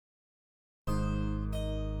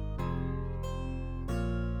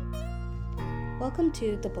Welcome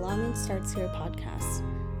to the Belonging Starts Here podcast.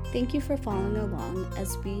 Thank you for following along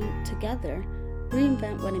as we, together,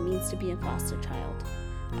 reinvent what it means to be a foster child.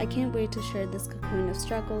 I can't wait to share this cocoon of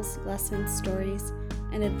struggles, lessons, stories,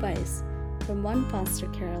 and advice from one foster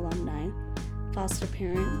care alumni, foster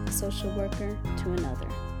parent, social worker, to another.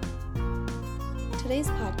 Today's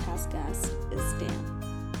podcast guest is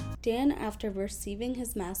Dan. Dan, after receiving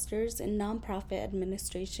his master's in nonprofit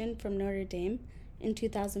administration from Notre Dame in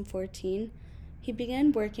 2014, he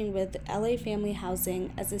began working with LA Family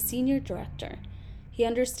Housing as a senior director. He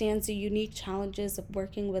understands the unique challenges of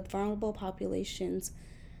working with vulnerable populations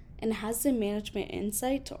and has the management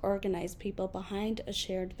insight to organize people behind a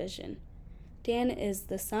shared vision. Dan is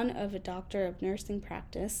the son of a doctor of nursing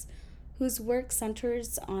practice whose work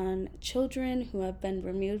centers on children who have been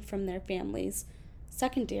removed from their families,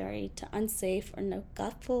 secondary to unsafe or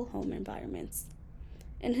neglectful home environments.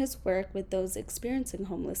 In his work with those experiencing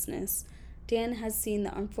homelessness, Dan has seen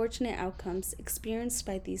the unfortunate outcomes experienced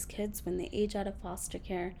by these kids when they age out of foster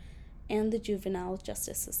care and the juvenile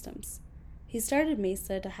justice systems. He started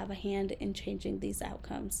Mesa to have a hand in changing these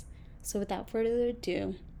outcomes. So without further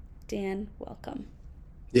ado, Dan, welcome.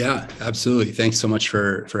 Yeah, absolutely. Thanks so much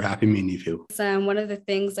for having me, Nifu. One of the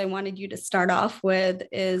things I wanted you to start off with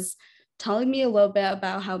is telling me a little bit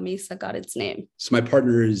about how Mesa got its name. So my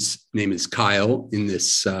partner's name is Kyle in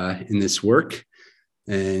this work,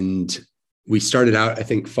 and we started out, I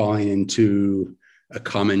think, falling into a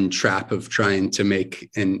common trap of trying to make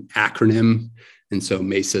an acronym. And so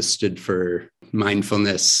Mesa stood for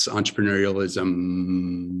mindfulness,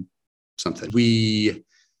 entrepreneurialism, something. We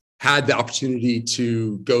had the opportunity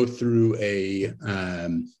to go through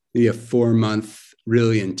maybe a 4-month,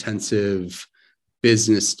 really intensive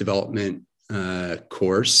business development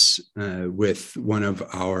course with one of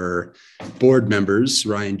our board members,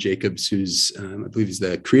 Ryan Jacobs, who's I believe he's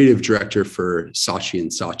the creative director for Saatchi &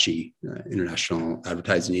 Saatchi, international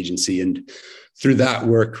advertising agency. And through that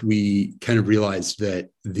work, we kind of realized that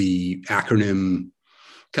the acronym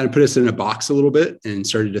kind of put us in a box a little bit and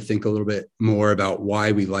started to think a little bit more about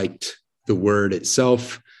why we liked the word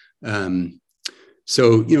itself.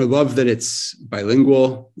 So, love that it's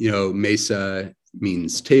bilingual. Mesa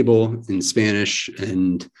means table in Spanish.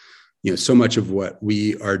 And, so much of what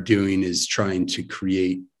we are doing is trying to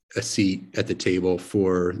create a seat at the table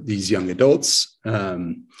for these young adults.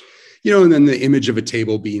 And then the image of a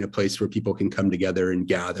table being a place where people can come together and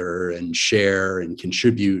gather and share and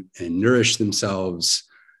contribute and nourish themselves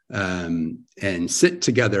and sit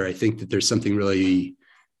together. I think that there's something really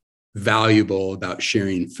valuable about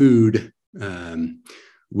sharing food.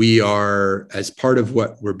 We are, as part of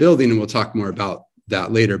what we're building, and we'll talk more about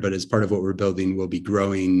that later, but as part of what we're building, we'll be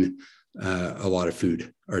growing a lot of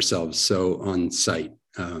food ourselves, so on site.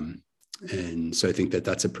 And so I think that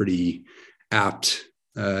that's a pretty apt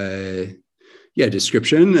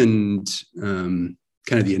description and kind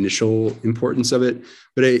of the initial importance of it.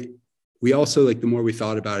 But we also, the more we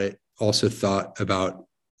thought about it, also thought about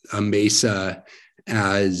a Mesa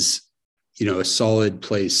as, a solid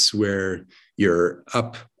place where you're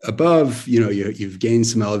up above, you've gained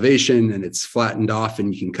some elevation and it's flattened off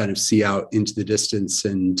and you can kind of see out into the distance.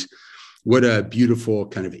 And what a beautiful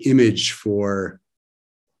kind of image for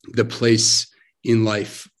the place in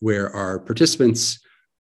life where our participants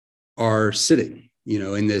are sitting,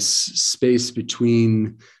 in this space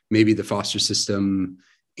between maybe the foster system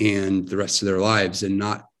and the rest of their lives, and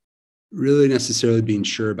not really necessarily being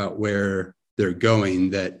sure about where they're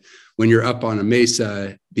going. That when you're up on a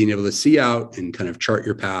mesa, being able to see out and kind of chart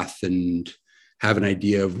your path and have an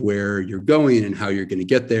idea of where you're going and how you're going to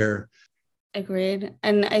get there. Agreed.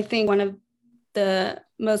 And I think one of the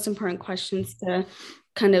most important questions to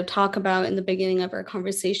kind of talk about in the beginning of our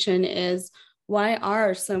conversation is, why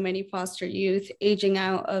are so many foster youth aging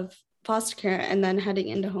out of foster care and then heading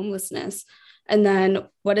into homelessness? And then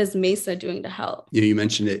what is Mesa doing to help? You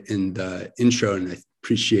mentioned it in the intro, and I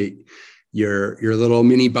appreciate your little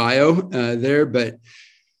mini bio there. But,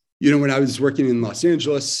 when I was working in Los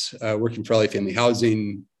Angeles, working for LA Family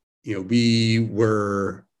Housing, we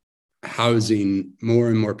were housing more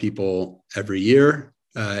and more people every year.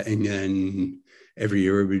 And then every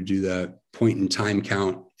year we would do the point in time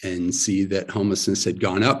count and see that homelessness had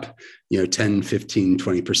gone up, 10, 15,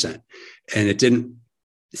 20%. And it didn't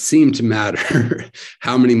seem to matter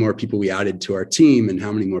how many more people we added to our team and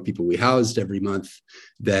how many more people we housed every month,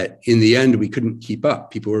 that in the end, we couldn't keep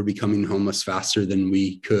up. People were becoming homeless faster than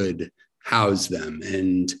we could house them.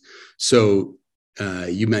 And so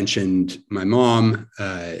you mentioned my mom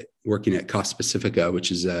working at Costa Pacifica, which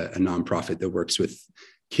is a nonprofit that works with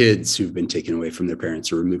kids who've been taken away from their parents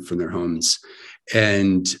or removed from their homes.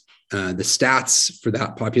 And the stats for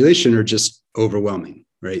that population are just overwhelming,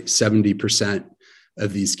 right? 70%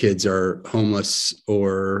 of these kids are homeless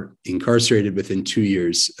or incarcerated within 2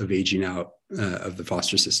 years of aging out of the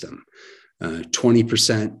foster system.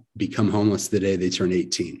 20% become homeless the day they turn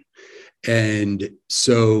 18. And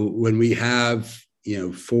so when we have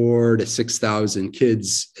 4,000 to 6,000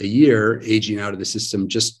 kids a year aging out of the system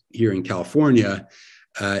just here in California,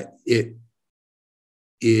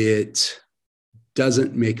 it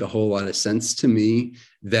doesn't make a whole lot of sense to me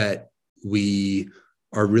that we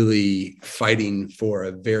are really fighting for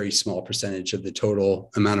a very small percentage of the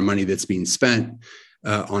total amount of money that's being spent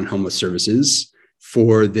on homeless services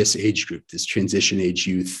for this age group, this transition age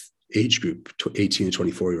youth age group, 18 to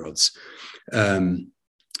 24-year-olds.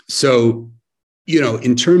 So,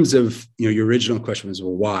 in terms of, your original question was,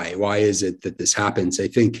 well, why? Why is it that this happens? I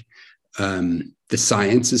think the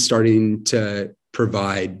science is starting to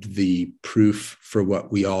provide the proof for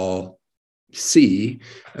what we all see,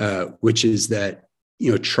 which is that,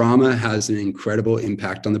 trauma has an incredible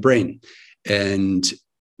impact on the brain. And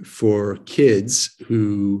for kids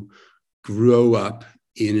who grow up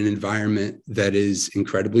in an environment that is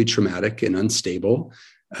incredibly traumatic and unstable,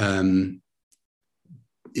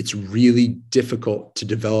 it's really difficult to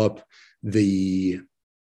develop the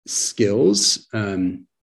skills,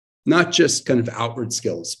 not just kind of outward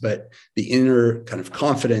skills, but the inner kind of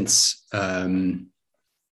confidence,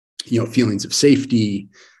 feelings of safety,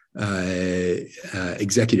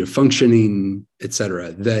 executive functioning, et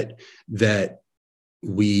cetera, that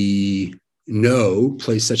we know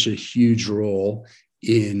plays such a huge role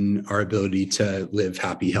in our ability to live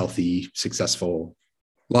happy, healthy, successful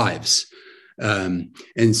lives.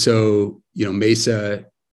 And so, Mesa,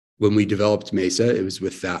 when we developed Mesa, it was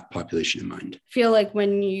with that population in mind. I feel like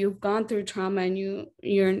when you've gone through trauma and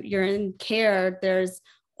you're in care, there's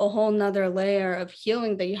a whole nother layer of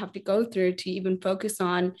healing that you have to go through to even focus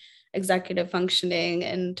on executive functioning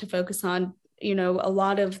and to focus on, a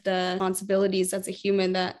lot of the responsibilities as a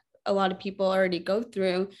human that a lot of people already go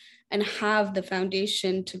through and have the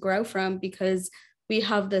foundation to grow from, because we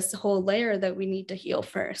have this whole layer that we need to heal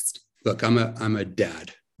first. Look, I'm a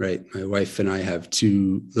dad, right? My wife and I have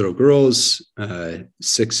 2 little girls,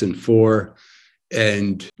 6 and 4,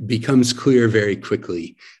 and becomes clear very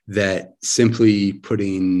quickly that simply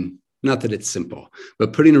putting, not that it's simple,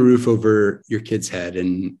 but putting a roof over your kid's head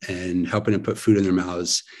and helping them put food in their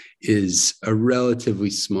mouths is a relatively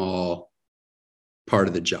small part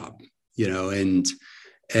of the job, and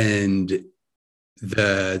the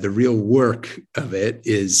real work of it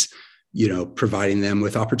is, providing them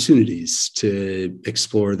with opportunities to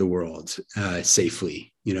explore the world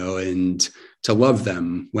safely, and to love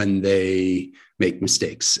them when they make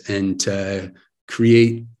mistakes, and to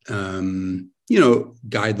create,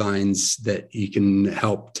 guidelines that you can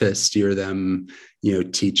help to steer them,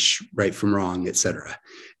 teach right from wrong, et cetera.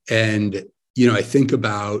 And, I think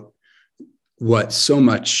about what so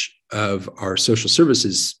much of our social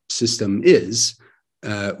services system is,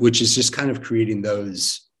 which is just kind of creating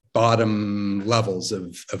those bottom levels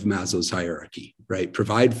of Maslow's hierarchy, right?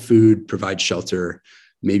 Provide food, provide shelter,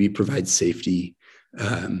 maybe provide safety.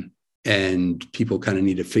 And people kind of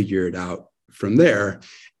need to figure it out from there.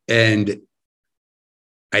 And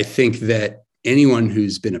I think that anyone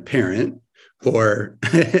who's been a parent or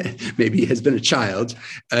maybe has been a child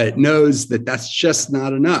knows that that's just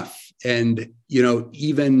not enough. And,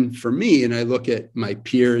 even for me, and I look at my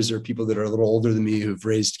peers or people that are a little older than me who've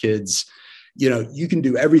raised kids, you can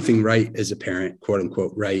do everything right as a parent, quote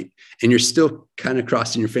unquote, right. And you're still kind of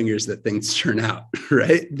crossing your fingers that things turn out,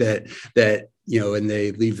 right. That, when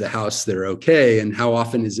they leave the house, they're okay. And how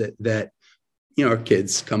often is it that, our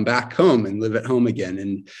kids come back home and live at home again?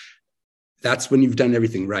 And that's when you've done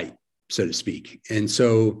everything right, so to speak. And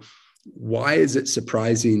so why is it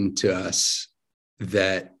surprising to us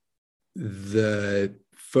that the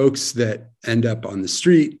folks that end up on the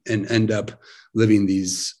street and end up living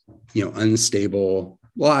these, unstable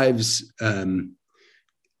lives,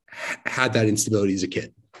 had that instability as a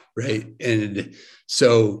kid, right? And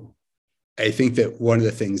so I think that one of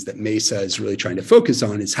the things that Mesa is really trying to focus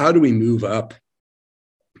on is how do we move up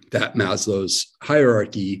that Maslow's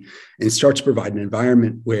hierarchy and start to provide an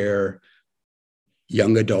environment where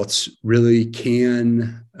young adults really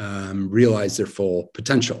can realize their full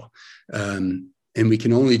potential. And we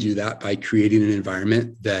can only do that by creating an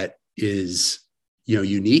environment that is,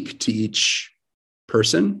 unique to each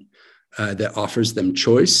person, that offers them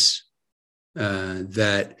choice,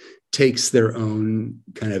 that takes their own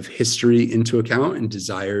kind of history into account and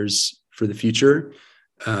desires for the future.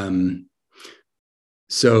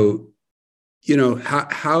 So,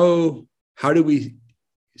 how do we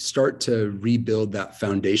start to rebuild that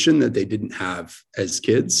foundation that they didn't have as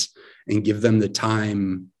kids and give them the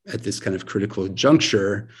time at this kind of critical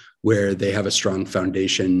juncture where they have a strong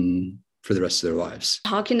foundation for the rest of their lives.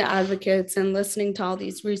 Talking to advocates and listening to all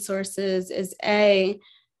these resources is a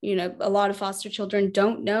lot of foster children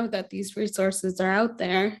don't know that these resources are out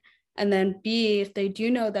there. And then B, if they do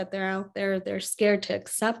know that they're out there, they're scared to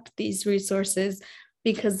accept these resources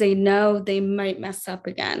because they know they might mess up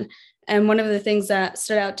again. And one of the things that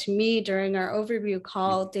stood out to me during our overview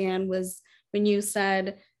call, Dan, was when you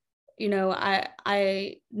said,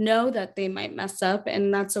 I know that they might mess up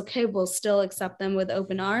and that's okay. We'll still accept them with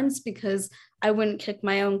open arms because I wouldn't kick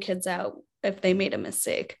my own kids out if they made a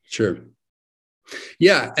mistake. Sure.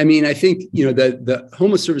 Yeah. I mean, I think, the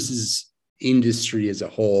homeless services industry as a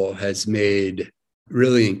whole has made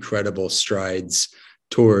really incredible strides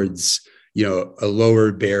towards, a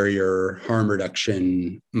lower barrier harm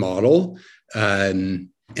reduction model. And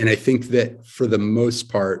I think that for the most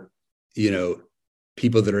part,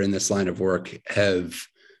 people that are in this line of work have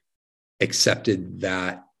accepted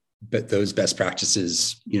but those best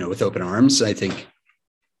practices, with open arms. I think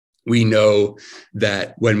we know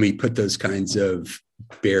that when we put those kinds of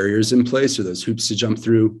barriers in place or those hoops to jump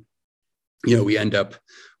through, we end up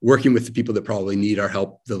working with the people that probably need our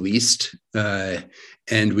help the least.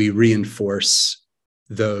 And we reinforce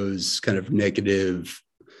those kind of negative,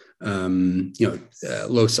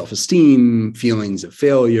 low self-esteem, feelings of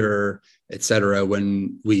failure, et cetera,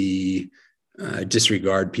 when we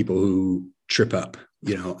disregard people who trip up,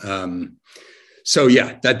 So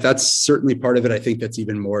yeah, that's certainly part of it. I think that's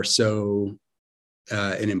even more so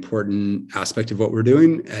an important aspect of what we're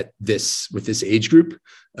doing with this age group.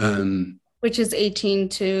 Which is 18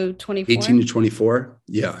 to 24? 18 to 24.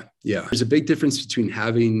 Yeah. There's a big difference between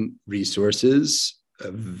having resources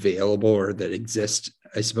available or that exist,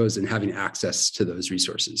 I suppose, and having access to those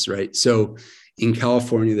resources, right? So in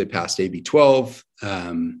California, they passed AB 12,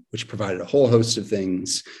 which provided a whole host of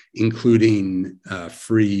things, including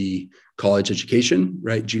free college education,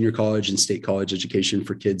 right? Junior college and state college education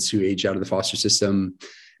for kids who age out of the foster system.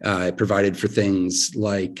 It provided for things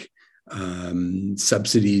like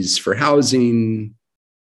subsidies for housing,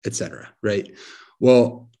 et cetera, right?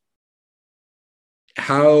 Well,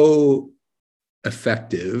 how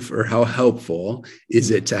effective or how helpful is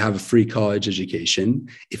it to have a free college education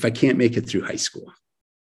if I can't make it through high school,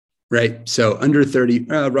 right? So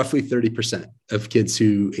roughly 30% of kids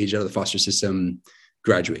who age out of the foster system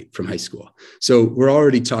graduate from high school. So we're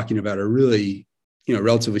already talking about a really,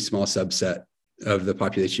 relatively small subset of the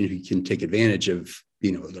population who can take advantage of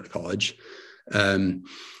being able to go to college.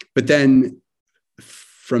 But then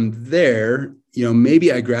from there,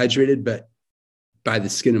 maybe I graduated, but by the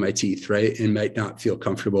skin of my teeth, right? And might not feel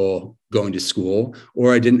comfortable going to school,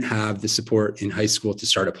 or I didn't have the support in high school to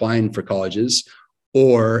start applying for colleges,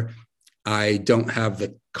 or I don't have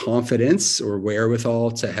the confidence or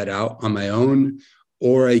wherewithal to head out on my own,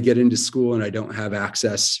 or I get into school and I don't have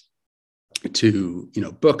access to,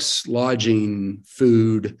 books, lodging,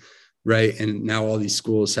 food, right? And now all these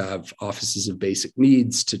schools have offices of basic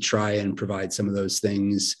needs to try and provide some of those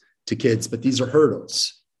things to kids, but these are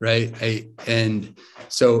hurdles, right? And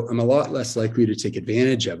so I'm a lot less likely to take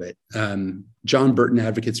advantage of it. John Burton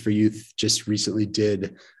Advocates for Youth just recently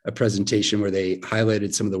did a presentation where they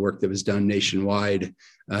highlighted some of the work that was done nationwide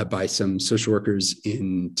by some social workers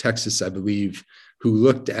in Texas, I believe, who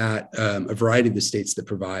looked at a variety of the states that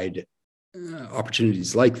provide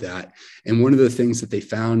opportunities like that. And one of the things that they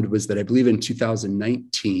found was that I believe in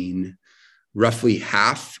 2019, roughly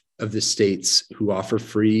half of the states who offer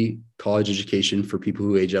free college education for people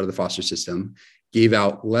who age out of the foster system gave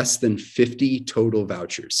out less than 50 total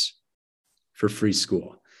vouchers for free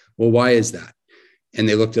school. Well, why is that? And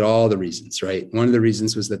they looked at all the reasons, right? One of the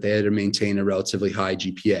reasons was that they had to maintain a relatively high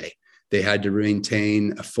GPA. They had to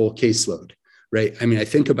maintain a full caseload, right? I mean, I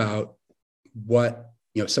think about what,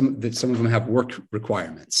 some of them have work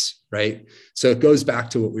requirements, right? So it goes back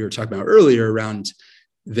to what we were talking about earlier around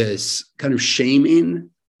this kind of shaming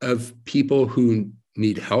of people who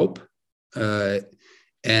need help.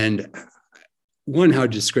 And one, how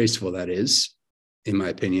disgraceful that is, in my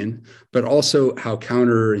opinion, but also how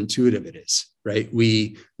counterintuitive it is, right?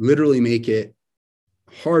 We literally make it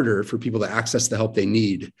harder for people to access the help they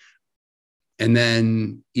need, and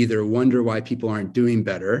then either wonder why people aren't doing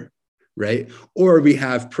better, right? Or we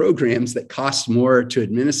have programs that cost more to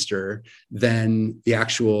administer than the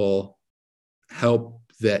actual help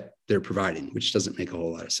that they're providing, which doesn't make a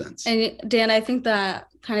whole lot of sense. And Dan, I think that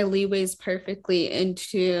kind of leeways perfectly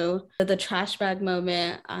into the trash bag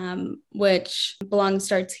moment, which Belong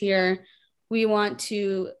starts here, we want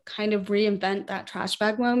to kind of reinvent that trash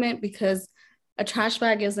bag moment, because a trash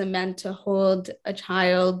bag isn't meant to hold a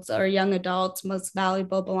child's or young adult's most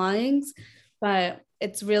valuable belongings, but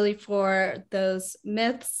it's really for those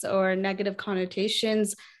myths or negative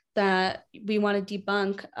connotations that we want to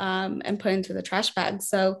debunk and put into the trash bag.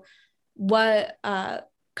 So what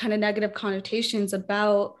kind of negative connotations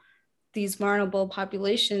about these vulnerable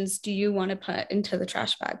populations do you want to put into the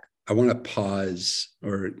trash bag? I want to pause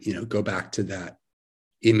or, go back to that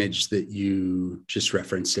image that you just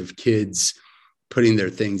referenced of kids putting their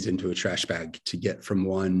things into a trash bag to get from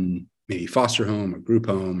one, maybe foster home or group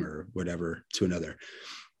home or whatever, to another.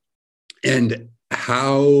 And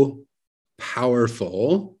how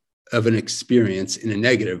powerful of an experience in a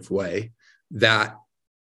negative way that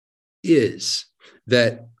is,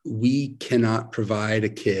 that we cannot provide a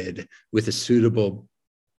kid with a suitable,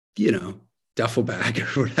 duffel bag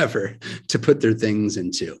or whatever to put their things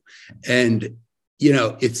into. And,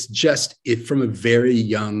 it's just from a very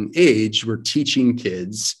young age, we're teaching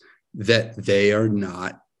kids that they are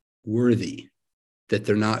not worthy, that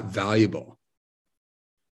they're not valuable,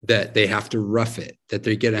 that they have to rough it, that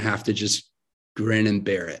they're going to have to just grin and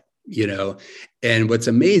bear it, And what's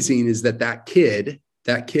amazing is that kid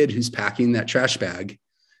who's packing that trash bag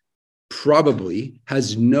probably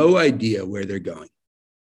has no idea where they're going.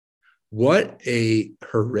 What a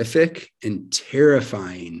horrific and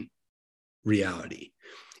terrifying reality.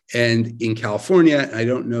 And in California, I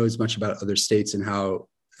don't know as much about other states and how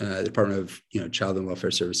the Department of Child and Welfare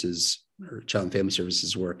Services or Child and Family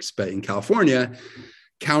Services works, but in California,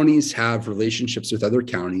 counties have relationships with other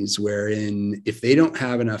counties wherein if they don't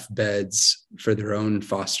have enough beds for their own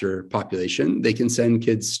foster population, they can send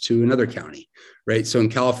kids to another county, right? So in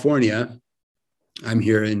California, I'm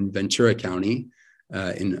here in Ventura County,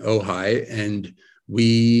 in Ojai, and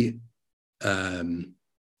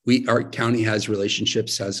our county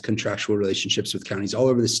has contractual relationships with counties all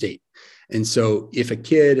over the state. And so if a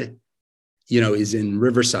kid, is in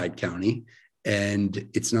Riverside County and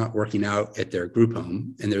it's not working out at their group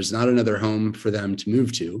home and there's not another home for them to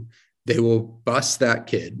move to, they will bus that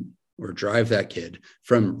kid or drive that kid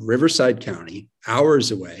from Riverside County,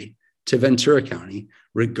 hours away, to Ventura County,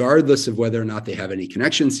 regardless of whether or not they have any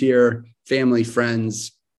connections here, family,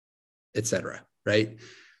 friends, et cetera, right?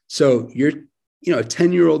 So you're, a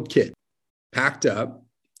 10-year-old kid packed up,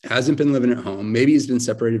 hasn't been living at home, maybe he's been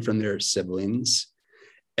separated from their siblings,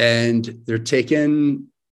 and they're taken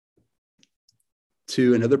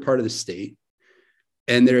to another part of the state,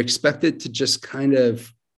 and they're expected to just kind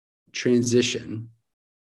of transition,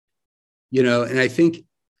 and I think,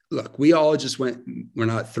 look, we all just we're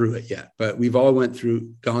not through it yet, but we've all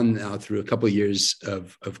gone now through a couple of years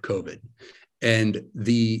of COVID, and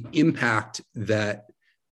the impact that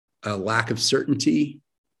a lack of certainty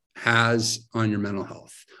has on your mental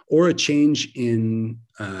health, or a change in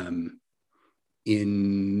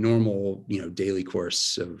normal, daily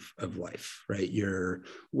course of life, right? Your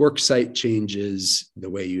work site changes, the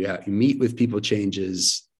way you meet with people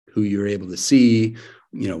changes, who you're able to see,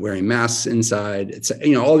 wearing masks inside, it's,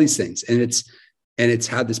 all these things. And it's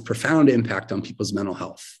had this profound impact on people's mental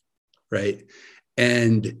health, right?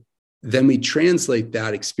 And then we translate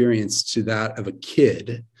that experience to that of a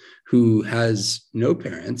kid who has no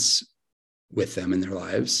parents with them in their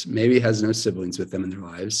lives, maybe has no siblings with them in their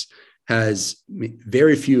lives, has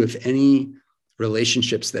very few, if any,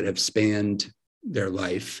 relationships that have spanned their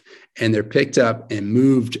life, and they're picked up and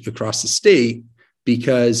moved across the state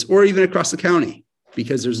or even across the county,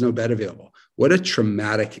 because there's no bed available. What a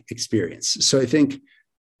traumatic experience. So I think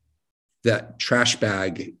that trash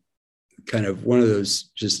bag, kind of one of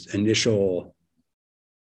those just initial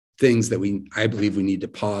things that I believe we need to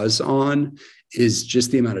pause on, is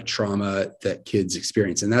just the amount of trauma that kids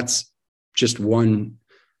experience. And that's just one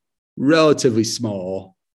relatively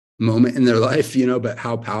small moment in their life, but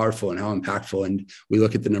how powerful and how impactful. And we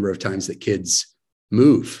look at the number of times that kids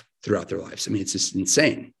move throughout their lives. I mean, it's just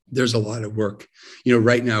insane. There's a lot of work.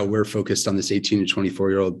 Right now we're focused on this 18 to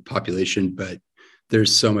 24-year-old population, but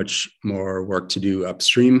there's so much more work to do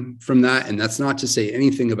upstream from that. And that's not to say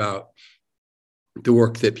anything about the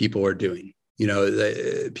work that people are doing.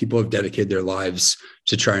 People have dedicated their lives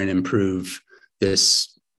to try and improve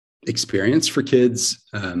this experience for kids.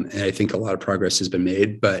 And I think a lot of progress has been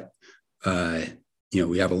made, but,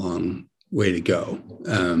 we have a long way to go.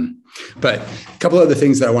 But a couple other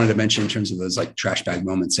things that I wanted to mention in terms of those like trash bag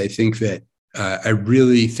moments. I think that I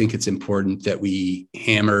really think it's important that we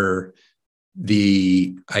hammer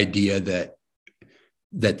the idea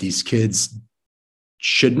that these kids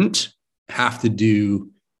shouldn't have to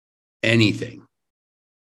do anything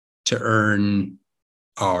to earn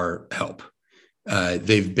our help.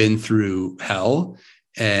 They've been through hell,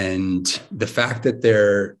 and the fact that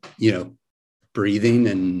they're, breathing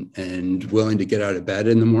and willing to get out of bed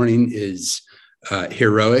in the morning is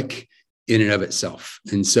heroic in and of itself.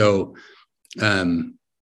 And so, I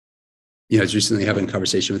was recently having a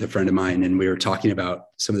conversation with a friend of mine, and we were talking about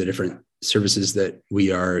some of the different services that we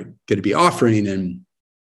are going to be offering. And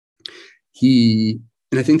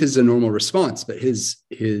I think this is a normal response, but one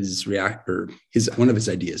of his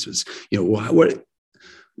ideas was,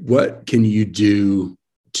 what can you do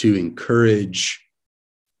to encourage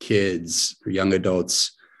kids or young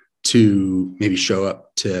adults to maybe show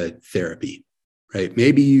up to therapy, right?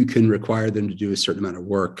 Maybe you can require them to do a certain amount of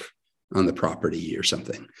work on the property or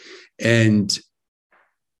something. And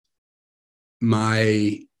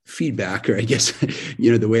my feedback, or I guess,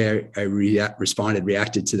 the way I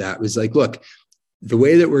reacted to that was like, look, the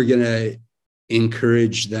way that we're going to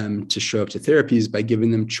encourage them to show up to therapy is by giving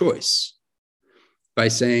them choice, by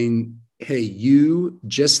saying, hey, you,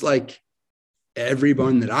 just like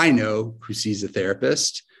everyone that I know who sees a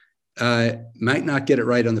therapist, might not get it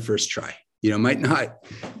right on the first try, might not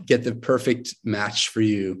get the perfect match for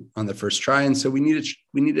you on the first try. And so we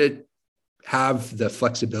need to have the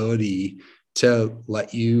flexibility to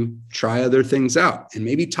let you try other things out. And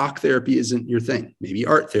maybe talk therapy isn't your thing. Maybe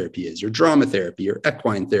art therapy is, or drama therapy, or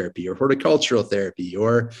equine therapy, or horticultural therapy,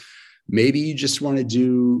 or maybe you just want to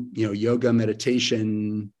do, yoga,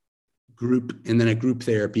 meditation group, and then a group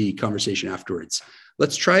therapy conversation afterwards.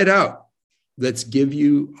 Let's try it out. Let's give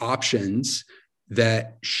you options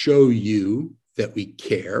that show you that we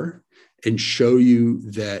care and show you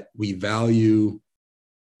that we value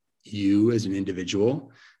you as an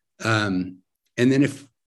individual. And then if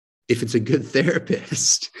it's a good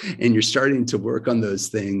therapist and you're starting to work on those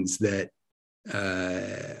things that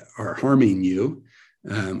are harming you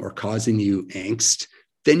or causing you angst,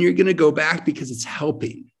 then you're going to go back because it's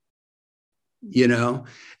helping, yeah.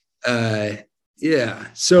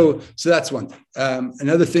 So that's one thing.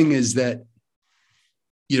 Another thing is that,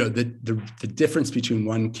 the difference between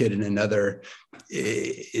one kid and another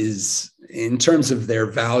is in terms of their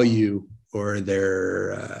value or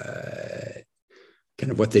their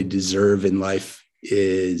kind of what they deserve in life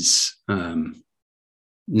is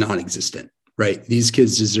non-existent, right? These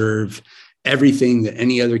kids deserve everything that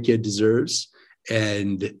any other kid deserves.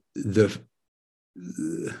 And the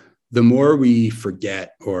more we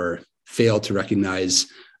forget or fail to recognize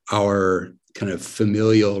our kind of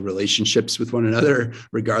familial relationships with one another,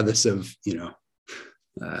 regardless of,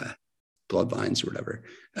 bloodlines or whatever,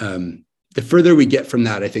 the further we get from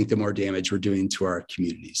that, I think the more damage we're doing to our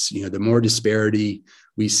communities. The more disparity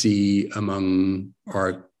we see among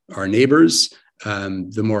our neighbors,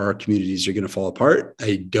 the more our communities are going to fall apart.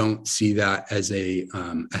 I don't see that as a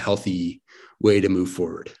healthy way to move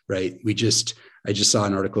forward, right? I just saw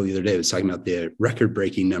an article the other day that was talking about the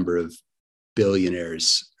record-breaking number of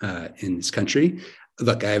billionaires in this country.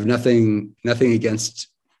 Look, I have nothing against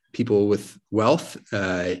people with wealth,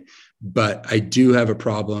 but I do have a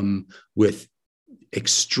problem with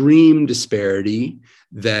extreme disparity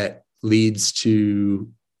that leads to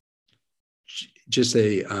just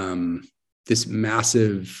this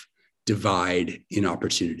massive divide in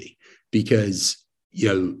opportunity. Because,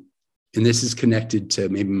 and this is connected to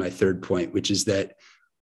maybe my third point, which is that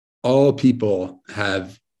all people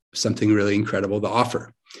have something really incredible to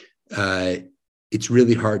offer. It's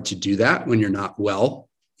really hard to do that when you're not well.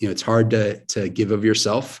 It's hard to give of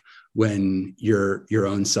yourself when your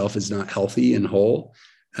own self is not healthy and whole.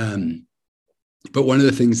 But one of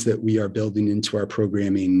the things that we are building into our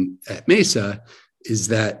programming at Mesa is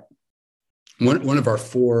that one of our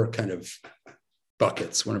four kind of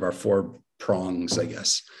buckets, one of our four prongs, I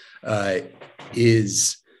guess,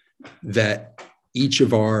 is that each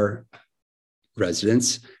of our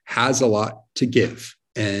residents has a lot to give,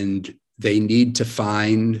 and they need to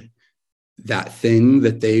find that thing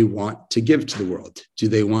that they want to give to the world. Do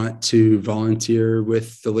they want to volunteer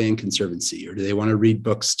with the Land Conservancy, or do they want to read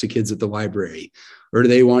books to kids at the library, or do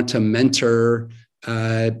they want to mentor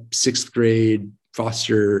sixth grade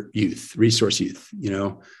foster youth, resource youth?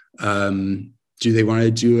 Do they want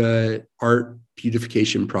to do a art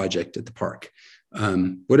beautification project at the park?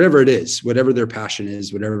 Whatever it is, whatever their passion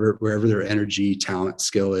is, wherever their energy, talent,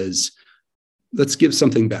 skill is, let's give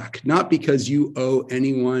something back. Not because you owe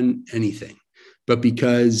anyone anything, but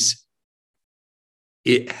because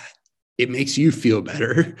it makes you feel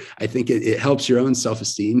better. I think it helps your own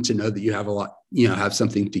self-esteem to know that you have a lot, have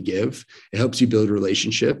something to give. It helps you build a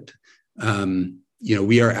relationship.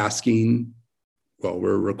 We are asking,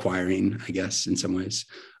 we're requiring, I guess, in some ways,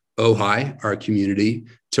 Ojai, our community,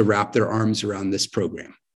 to wrap their arms around this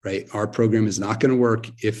program. right? Our program is not going to work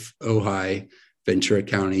if Ojai, Ventura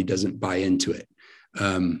County doesn't buy into it.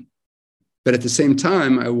 But at the same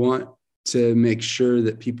time, I want to make sure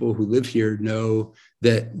that people who live here know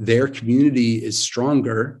that their community is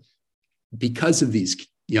stronger because of these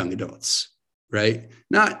young adults, right?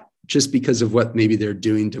 Not just because of what maybe they're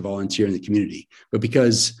doing to volunteer in the community, but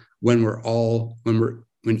because when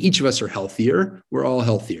each of us are healthier, we're all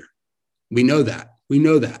healthier. We know that.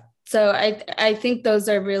 So I think those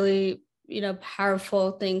are really,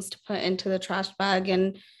 powerful things to put into the trash bag.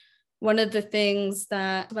 And one of the things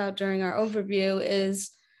that about during our overview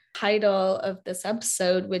is title of this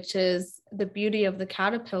episode, which is The Beauty of the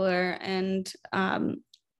Caterpillar and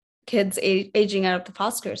kids aging out of the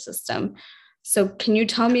foster system. So can you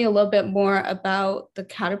tell me a little bit more about the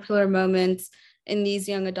caterpillar moments in these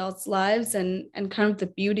young adults' lives and kind of the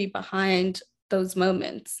beauty behind those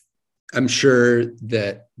moments? I'm sure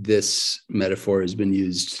that this metaphor has been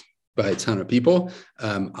used by a ton of people.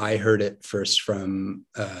 I heard it first from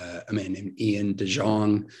a man named Ian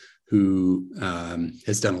DeJong, who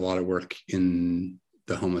has done a lot of work in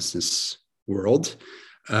the homelessness world.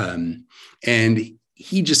 And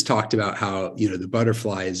he just talked about how, the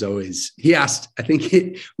butterfly is always, he asked, I think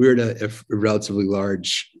we were at a relatively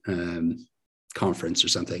large conference or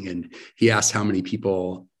something. And he asked how many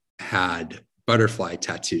people had butterfly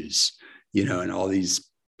tattoos, and all these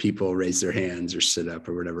people raised their hands or stood up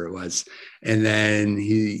or whatever it was. And then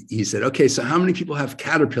he said, okay, so how many people have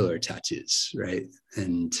caterpillar tattoos, right?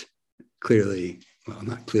 And clearly, well,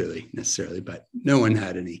 not clearly necessarily, but no one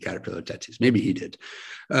had any caterpillar tattoos. Maybe he did.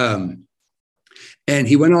 And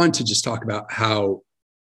he went on to just talk about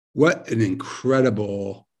what an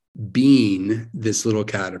incredible being this little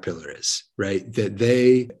caterpillar is, right? That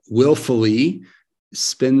they willfully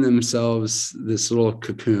spin themselves this little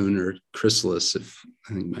cocoon or chrysalis, if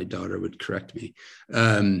I think my daughter would correct me.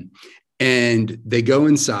 And they go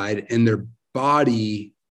inside and their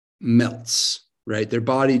body melts, right? Their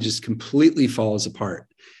body just completely falls apart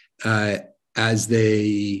as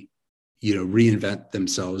they, reinvent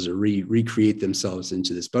themselves or recreate themselves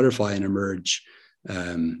into this butterfly and emerge.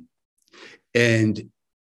 And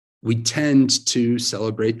we tend to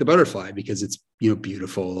celebrate the butterfly because it's,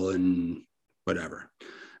 beautiful and whatever.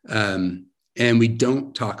 And we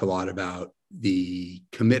don't talk a lot about the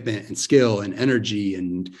commitment and skill and energy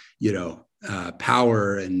and,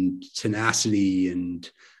 power and tenacity and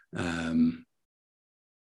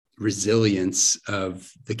resilience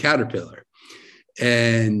of the caterpillar.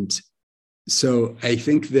 And so I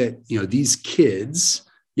think that, these kids,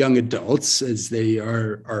 young adults, as they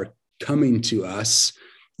are coming to us,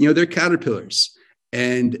 they're caterpillars.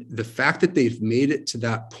 And the fact that they've made it to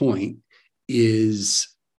that point is,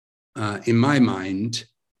 in my mind,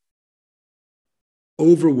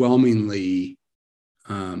 overwhelmingly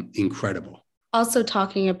incredible. Also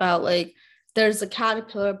talking about there's a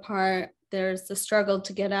caterpillar part, there's the struggle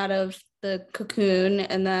to get out of the cocoon,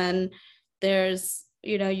 and then there's,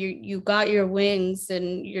 you got your wings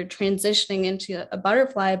and you're transitioning into a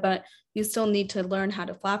butterfly, but you still need to learn how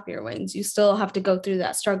to flap your wings. You still have to go through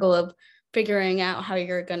that struggle of figuring out how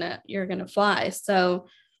you're gonna fly. So,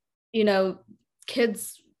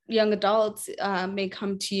 kids, young adults may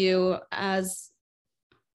come to you as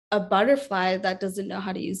a butterfly that doesn't know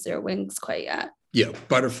how to use their wings quite yet.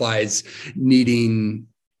 Butterflies needing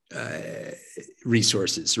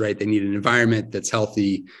resources, right? They need an environment that's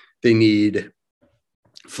healthy. They need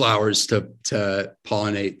flowers to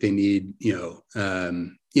pollinate. They need,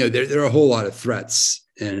 there are a whole lot of threats,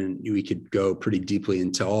 and we could go pretty deeply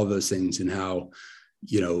into all of those things and how,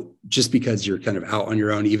 just because you're kind of out on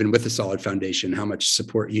your own, even with a solid foundation, how much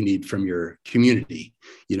support you need from your community.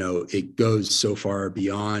 It goes so far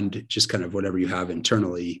beyond just kind of whatever you have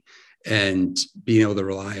internally, and being able to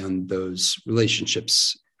rely on those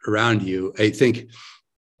relationships around you. I think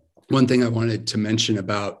one thing I wanted to mention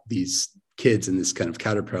about these kids in this kind of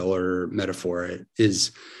caterpillar metaphor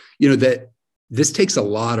is, that this takes a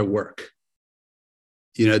lot of work.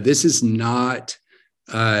 This is not,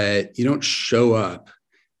 you don't show up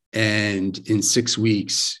and in 6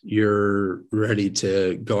 weeks you're ready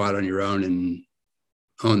to go out on your own and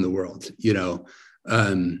own the world.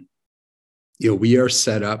 We are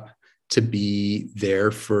set up to be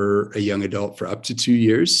there for a young adult for up to 2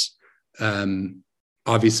 years.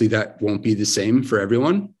 Obviously that won't be the same for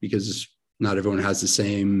everyone because not everyone has the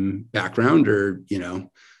same background or,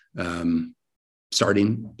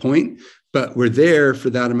 starting point, but we're there for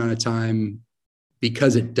that amount of time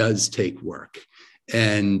because it does take work.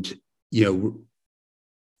 And,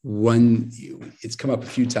 when it's come up a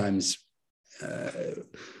few times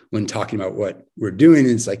when talking about what we're doing,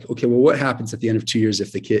 it's like, okay, well, what happens at the end of 2 years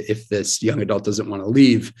if this young adult doesn't want to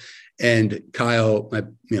leave? And Kyle,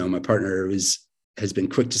 my partner, has been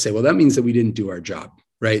quick to say, well, that means that we didn't do our job,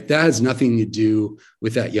 right? That has nothing to do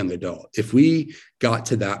with that young adult. If we got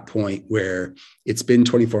to that point where it's been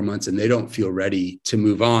 24 months and they don't feel ready to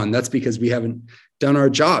move on, that's because we haven't done our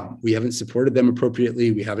job. We haven't supported them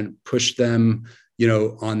appropriately. We haven't pushed them,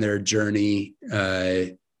 on their journey.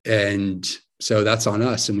 And so that's on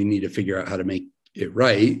us, and we need to figure out how to make it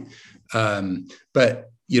right. But,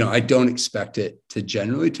 I don't expect it to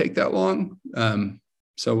generally take that long.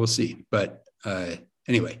 So we'll see. But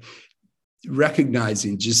anyway,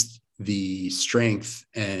 recognizing just the strength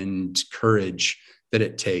and courage that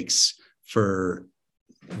it takes for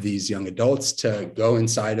these young adults to go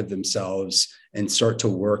inside of themselves and start to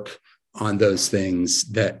work on those things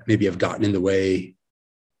that maybe have gotten in the way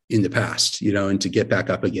in the past, and to get back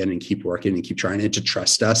up again and keep working and keep trying, and to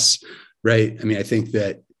trust us. Right. I mean, I think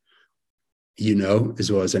that,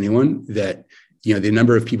 as well as anyone, that, the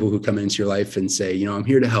number of people who come into your life and say, I'm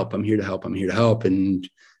here to help, I'm here to help, I'm here to help. And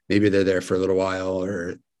maybe they're there for a little while,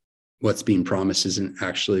 or what's being promised isn't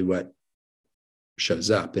actually what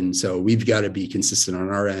shows up. And so we've got to be consistent on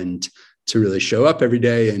our end to really show up every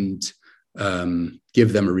day and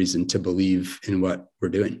give them a reason to believe in what we're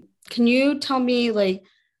doing. Can you tell me,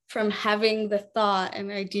 from having the thought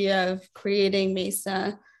and idea of creating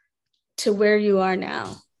Mesa to where you are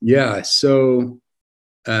now? Yeah. So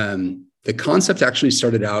the concept actually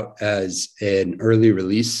started out as an early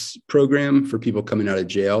release program for people coming out of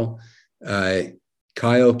jail.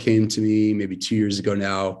 Kyle came to me maybe 2 years ago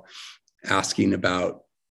now, asking about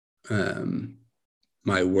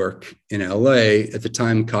my work in LA. At the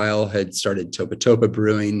time, Kyle had started Topa Topa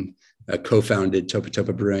Brewing, co-founded Topa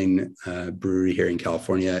Topa Brewing brewery here in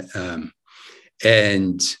California.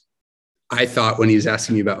 And I thought when he was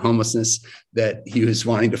asking me about homelessness that he was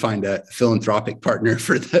wanting to find a philanthropic partner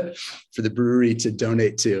for the brewery to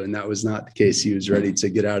donate to. And that was not the case. He was ready to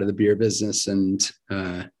get out of the beer business and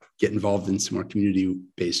get involved in some more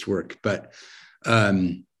community-based work. But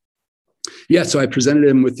so I presented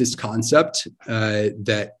him with this concept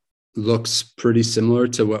that looks pretty similar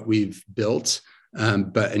to what we've built,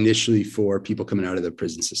 but initially for people coming out of the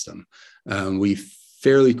prison system. We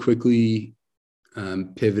fairly quickly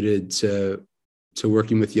pivoted to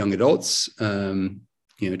working with young adults,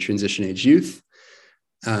 transition age youth.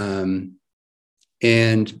 And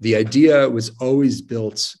the idea was always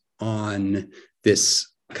built on this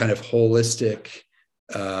kind of holistic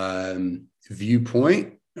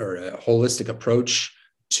viewpoint, or a holistic approach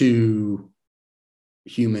to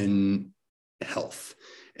human health.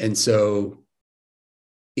 And so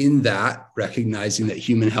in that, recognizing that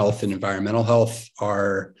human health and environmental health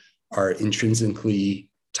are intrinsically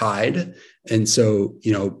tied. And so,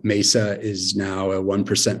 Mesa is now a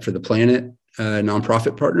 1% for the Planet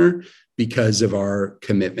nonprofit partner because of our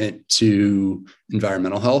commitment to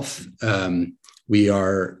environmental health.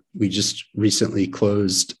 We just recently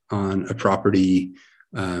closed on a property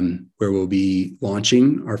where we'll be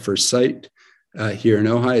launching our first site here in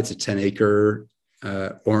Ojai. It's a 10-acre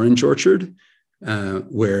orange orchard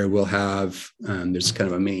where we'll have, there's kind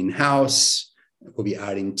of a main house. We'll be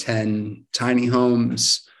adding 10 tiny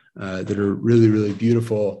homes that are really, really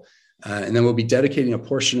beautiful. And then we'll be dedicating a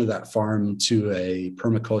portion of that farm to a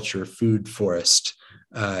permaculture food forest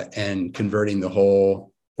and converting the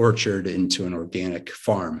whole orchard into an organic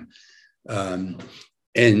farm.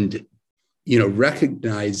 And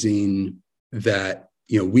recognizing that,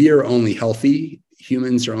 we are only healthy,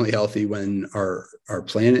 humans are only healthy when our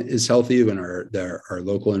planet is healthy, when our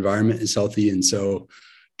local environment is healthy. And so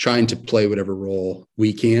trying to play whatever role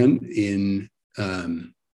we can in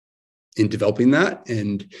developing that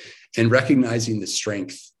and recognizing the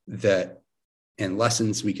strength and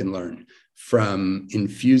lessons we can learn from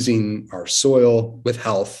infusing our soil with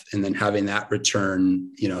health and then having that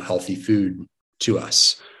return, healthy food to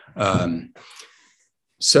us.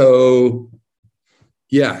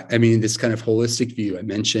 This kind of holistic view, I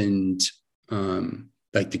mentioned,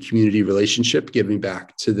 the community relationship, giving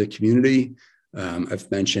back to the community. I've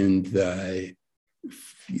mentioned the,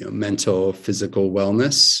 mental, physical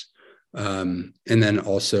wellness, and then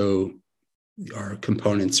also our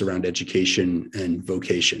components around education and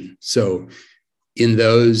vocation. So in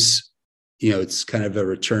those, it's kind of a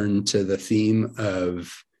return to the theme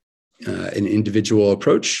of an individual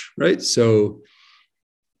approach, right? So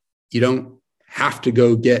you don't have to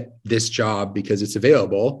go get this job because it's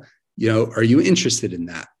available. Are you interested in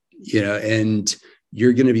that? And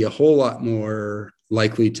you're going to be a whole lot more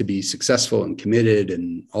likely to be successful and committed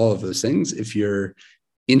and all of those things if you're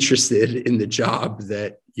interested in the job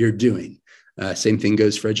that you're doing. Same thing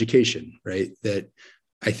goes for education, right? That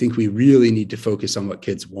I think we really need to focus on what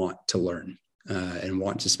kids want to learn and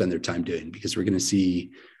want to spend their time doing, because we're going to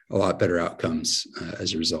see a lot better outcomes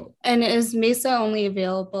as a result. And is Mesa only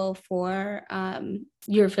available for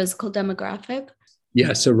your physical demographic?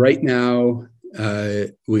 Yeah. So right now,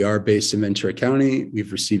 we are based in Ventura County.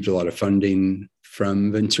 We've received a lot of funding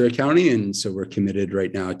from Ventura County. And so we're committed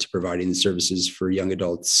right now to providing the services for young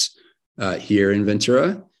adults here in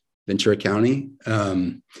Ventura County.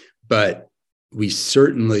 But we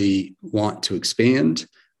certainly want to expand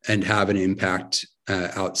and have an impact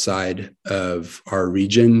outside of our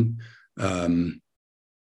region.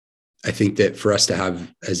 I think that for us to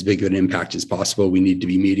have as big of an impact as possible, we need to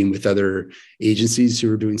be meeting with other agencies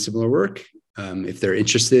who are doing similar work. If they're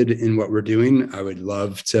interested in what we're doing, I would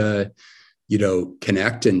love to,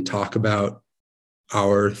 connect and talk about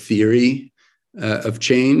our theory of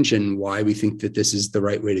change and why we think that this is the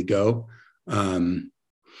right way to go.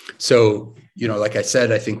 So, like I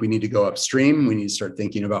said, I think we need to go upstream. We need to start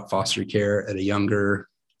thinking about foster care at a younger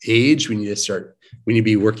age. We need to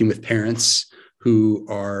be working with parents who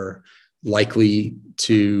are likely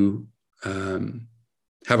to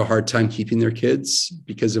have a hard time keeping their kids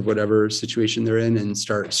because of whatever situation they're in, and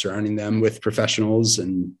start surrounding them with professionals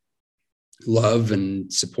and love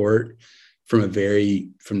and support from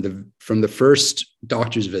the first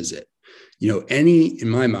doctor's visit. In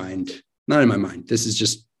my mind, not in my mind, this is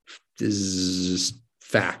just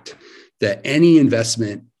fact, that any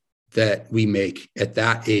investment that we make at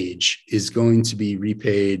that age is going to be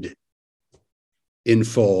repaid in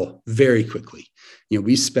full very quickly.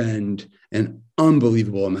 We spend an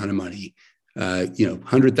unbelievable amount of money,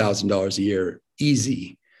 $100,000 a year,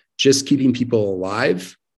 easy, just keeping people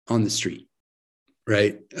alive on the street,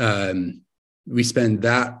 right? We spend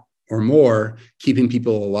that or more keeping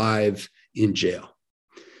people alive in jail.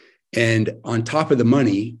 And on top of the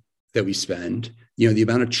money that we spend, the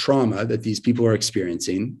amount of trauma that these people are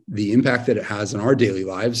experiencing, the impact that it has on our daily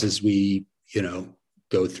lives as we,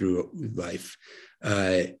 go through life.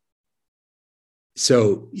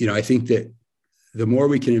 So, I think that the more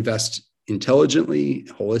we can invest intelligently,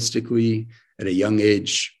 holistically at a young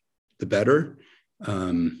age, the better.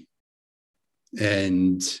 And,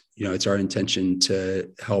 it's our intention to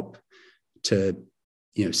help to,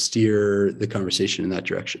 steer the conversation in that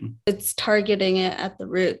direction. It's targeting it at the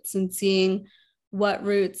roots and seeing what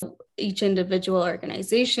roots each individual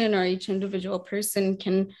organization or each individual person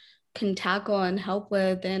can tackle and help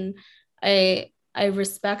with. And I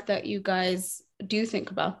respect that you guys do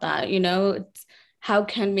think about that. It's how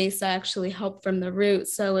can Mesa actually help from the root,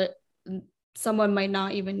 so someone might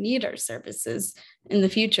not even need our services in the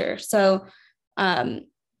future. So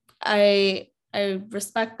I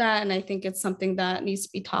respect that, and I think it's something that needs to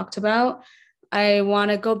be talked about. I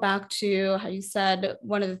want to go back to how you said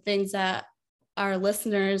one of the things that our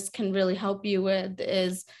listeners can really help you with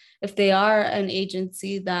is if they are an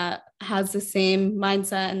agency that has the same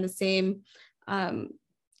mindset and the same, kind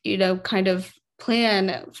of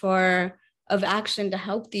plan of action to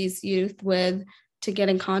help these youth with, to get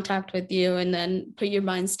in contact with you and then put your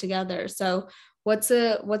minds together. So what's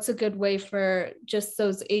a good way for just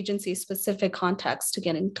those agency specific contacts to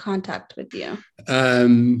get in contact with you?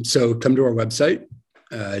 So come to our website,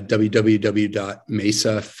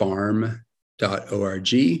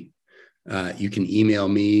 www.mesafarm.org. You can email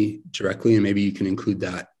me directly, and maybe you can include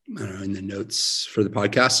that in the notes for the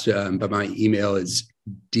podcast. But my email is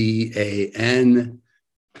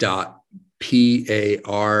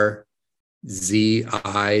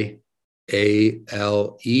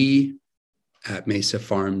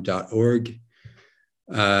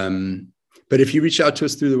But if you reach out to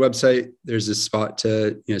us through the website, there's a spot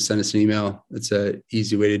to send us an email. It's an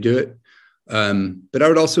easy way to do it. But I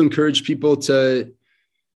would also encourage people to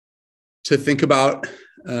think about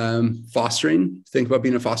fostering, think about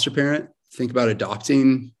being a foster parent, think about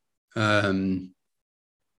adopting.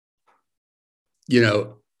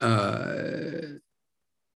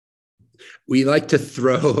 We like to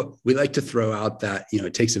throw out that,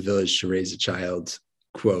 it takes a village to raise a child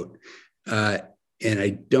quote. And I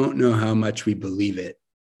don't know how much we believe it.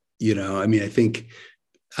 I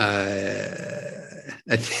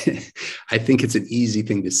think it's an easy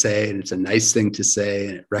thing to say, and it's a nice thing to say,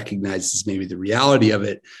 and it recognizes maybe the reality of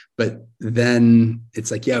it. But then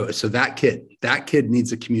it's like, yeah, so that kid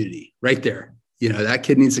needs a community right there. That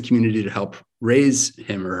kid needs a community to help raise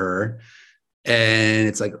him or her. And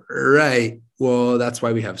it's like, right, well, that's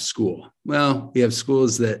why we have school. Well, we have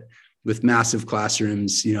schools that with massive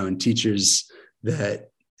classrooms, and teachers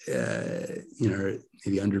that, are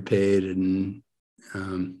maybe underpaid and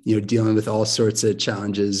dealing with all sorts of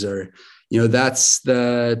challenges, or, that's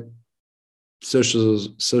the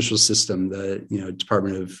social system, the,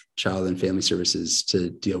 Department of Child and Family Services to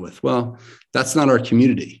deal with. Well, that's not our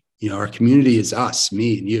community. Our community is us,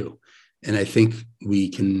 me and you. And I think we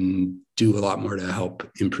can do a lot more to help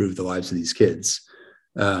improve the lives of these kids.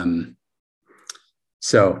 I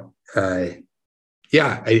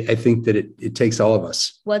think that it takes all of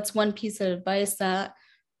us. What's one piece of advice that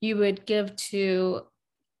you would give to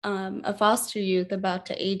a foster youth about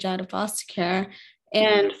to age out of foster care,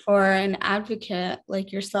 and for an advocate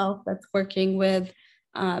like yourself that's working with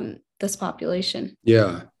this population?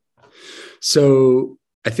 Yeah. So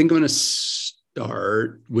I think I'm going to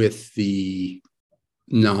start with the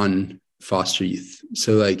non-foster youth.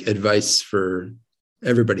 So like advice for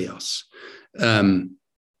everybody else. And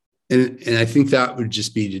I think that would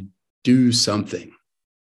just be to do something.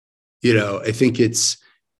 I think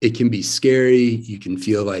it can be scary. You can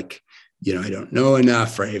feel like, I don't know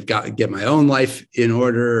enough, or I've got to get my own life in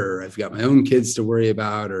order, or I've got my own kids to worry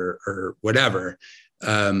about, or whatever.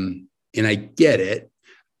 And I get it.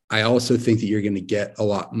 I also think that you're going to get a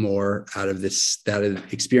lot more out of that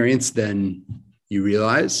experience than you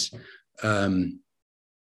realize. And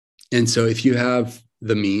so if you have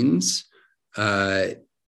the means,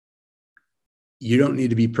 you don't need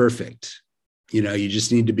to be perfect. You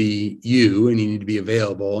just need to be you, and you need to be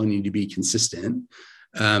available, and you need to be consistent.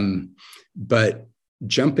 But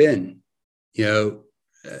jump in.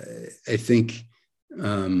 I think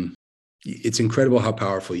it's incredible how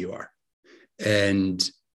powerful you are. And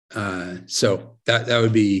so that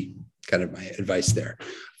would be kind of my advice there.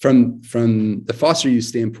 From the foster youth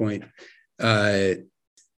standpoint, so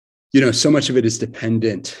much of it is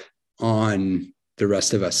dependent on the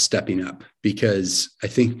rest of us stepping up, because I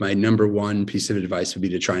think my number one piece of advice would be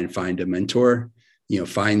to try and find a mentor,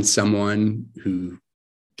 find someone who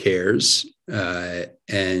cares,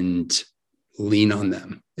 and lean on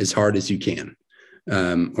them as hard as you can,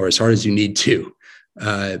 or as hard as you need to,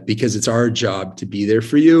 because it's our job to be there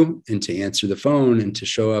for you, and to answer the phone, and to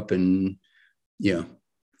show up, and, go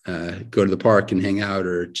to the park and hang out,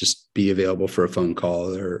 or just be available for a phone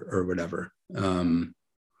call, or whatever.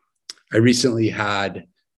 I recently had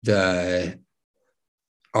the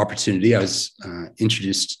opportunity. I was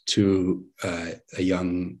introduced to a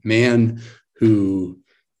young man who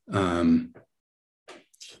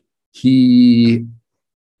he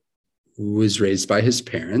was raised by his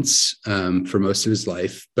parents for most of his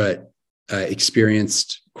life, but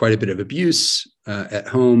experienced quite a bit of abuse at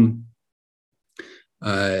home,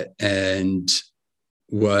 and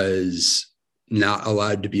was not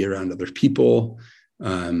allowed to be around other people.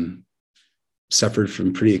 Suffered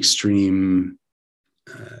from pretty extreme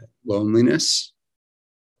loneliness.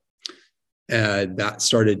 That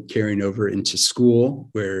started carrying over into school,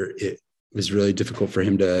 where it was really difficult for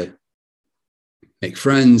him to make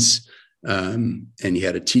friends. And he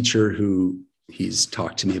had a teacher who he's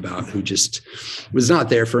talked to me about, who just was not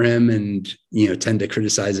there for him, and, tend to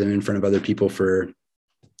criticize him in front of other people for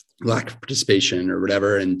lack of participation or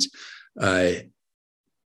whatever. And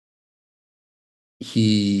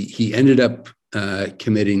he ended up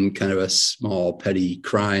committing kind of a small petty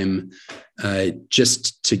crime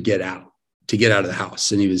just to get out of the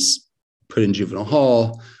house. And he was put in juvenile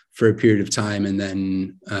hall for a period of time, and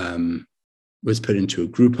then was put into a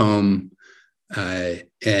group home.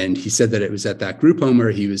 And he said that it was at that group home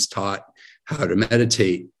where he was taught how to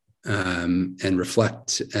meditate and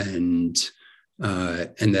reflect, and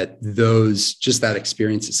that that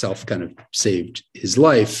experience itself kind of saved his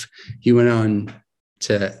life. He went on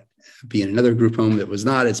to be in another group home that was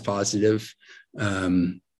not as positive.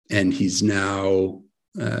 And he's now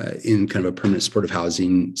in kind of a permanent supportive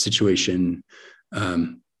housing situation,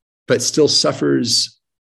 but still suffers,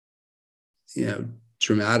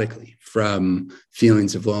 dramatically from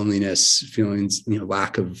feelings of loneliness, feelings,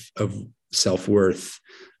 lack of self-worth,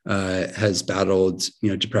 has battled,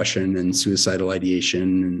 depression and suicidal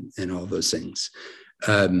ideation and all those things.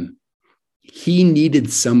 He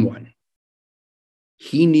needed someone.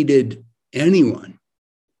 He needed anyone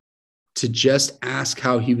to just ask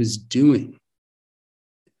how he was doing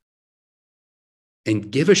and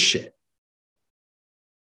give a shit.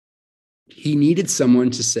 He needed someone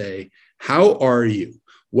to say, "How are you?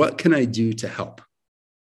 What can I do to help?"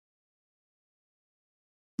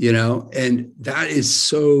 And that is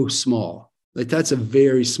so small. Like, that's a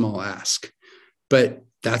very small ask, but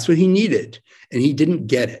that's what he needed. And he didn't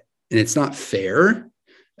get it. And it's not fair.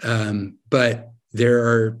 But there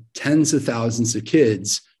are tens of thousands of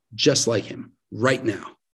kids just like him right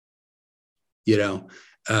now,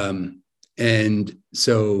 and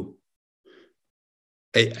so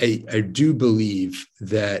I do believe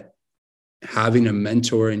that having a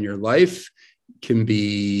mentor in your life can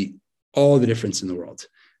be all the difference in the world.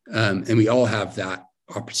 And we all have that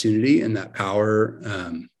opportunity and that power.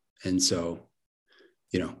 And so,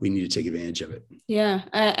 we need to take advantage of it. Yeah.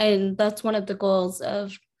 And that's one of the goals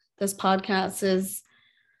of this podcast is,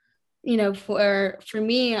 for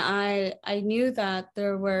me, I knew that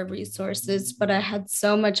there were resources, but I had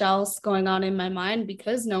so much else going on in my mind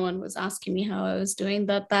because no one was asking me how I was doing,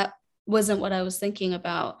 that wasn't what I was thinking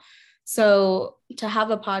about. So to have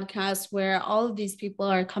a podcast where all of these people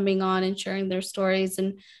are coming on and sharing their stories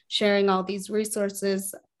and sharing all these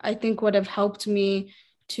resources, I think would have helped me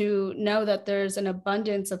to know that there's an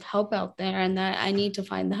abundance of help out there and that I need to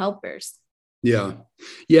find the helpers. Yeah.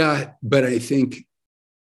 Yeah. But I think,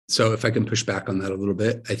 so if I can push back on that a little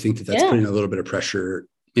bit, I think that's putting a little bit of pressure,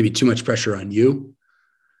 maybe too much pressure on you.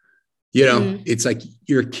 It's like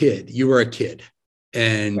you're a kid, you were a kid,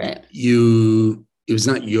 and right. It was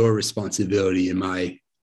not your responsibility, in my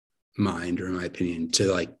mind or in my opinion, to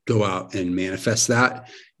like go out and manifest that.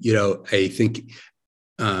 I think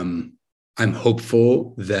I'm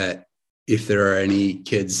hopeful that if there are any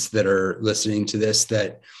kids that are listening to this,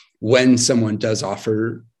 that when someone does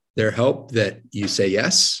offer their help, that you say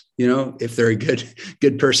yes, if they're a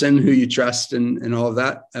good person who you trust and all of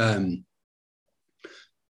that.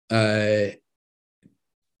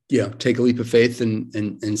 Take a leap of faith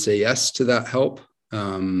and say yes to that help.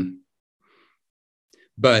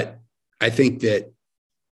 But I think that,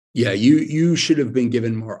 you should have been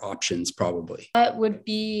given more options probably. What would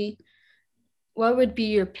be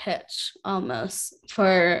your pitch almost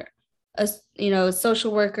for a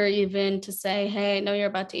social worker, even to say, hey, I know you're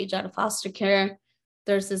about to age out of foster care.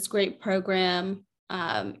 There's this great program.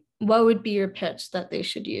 What would be your pitch that they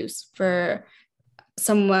should use for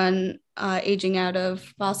someone aging out of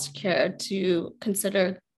foster care to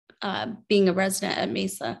consider being a resident at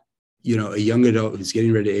Mesa? A young adult who's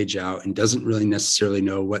getting ready to age out and doesn't really necessarily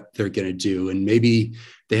know what they're going to do. And maybe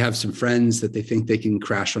they have some friends that they think they can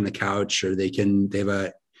crash on the couch, or they have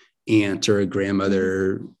a aunt or a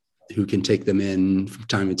grandmother who can take them in from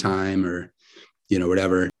time to time, or,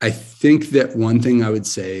 whatever. I think that one thing I would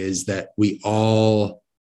say is that we all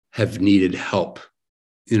have needed help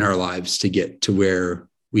in our lives to get to where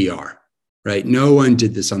we are, right? No one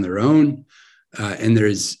did this on their own. And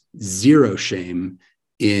there's zero shame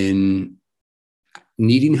in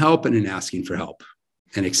needing help and in asking for help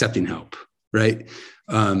and accepting help, right?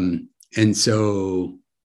 And so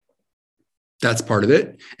that's part of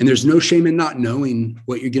it. And there's no shame in not knowing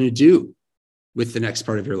what you're going to do with the next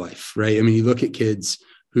part of your life, right? I mean, you look at kids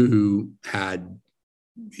who had,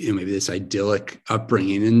 maybe this idyllic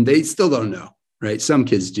upbringing and they still don't know, right? Some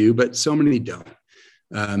kids do, but so many don't.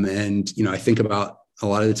 And, I think about a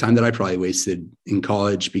lot of the time that I probably wasted in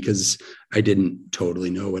college because I didn't totally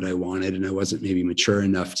know what I wanted and I wasn't maybe mature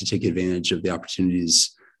enough to take advantage of the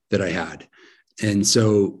opportunities that I had. And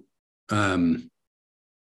so,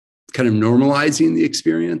 kind of normalizing the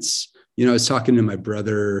experience. I was talking to my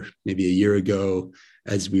brother maybe a year ago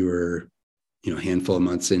as we were, a handful of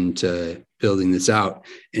months into building this out.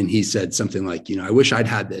 And he said something like, I wish I'd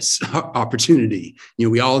had this opportunity.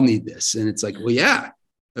 We all need this. And it's like, well, yeah,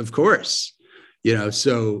 of course,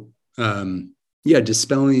 so,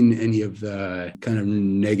 dispelling any of the kind of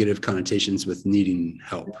negative connotations with needing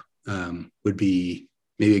help would be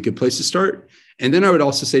maybe a good place to start. And then I would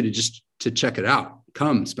also say to check it out.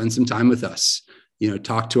 Come spend some time with us,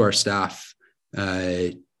 talk to our staff,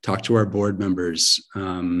 talk to our board members,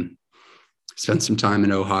 spend some time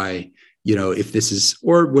in Ojai, if this is,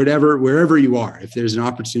 or whatever, wherever you are, if there's an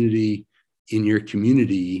opportunity in your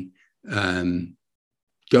community,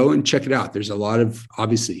 go and check it out. There's a lot of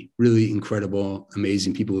obviously really incredible,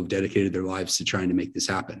 amazing people who've dedicated their lives to trying to make this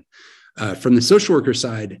happen. From the social worker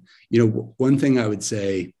side, one thing I would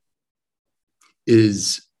say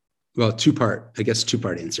is, well, two-part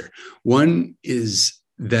answer. One is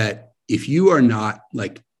that if you are not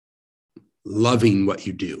like loving what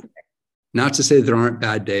you do, not to say that there aren't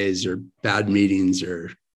bad days or bad meetings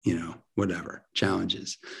or, whatever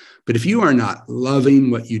challenges, but if you are not loving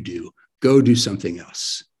what you do, go do something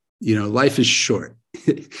else. Life is short.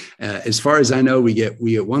 As far as I know, we get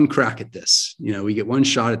one crack at this. We get one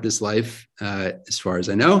shot at this life, as far as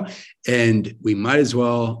I know, and we might as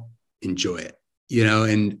well enjoy it.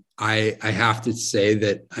 And I have to say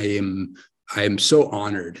that I am so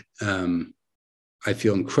honored. I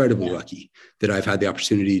feel incredibly lucky that I've had the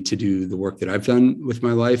opportunity to do the work that I've done with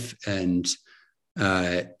my life and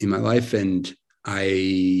in my life, and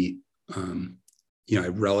I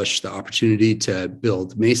relish the opportunity to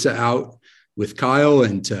build Mesa out with Kyle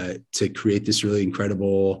and to create this really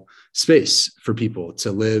incredible space for people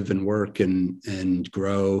to live and work and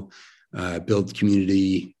grow, build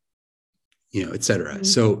community, et cetera. Mm-hmm.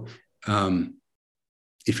 So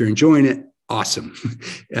if you're enjoying it, awesome.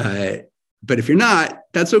 But if you're not,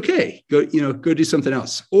 that's okay. Go do something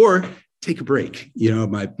else or take a break.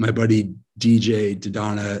 My buddy DJ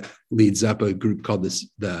Dodonna leads up a group called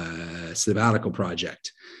the Sabbatical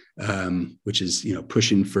Project, which is,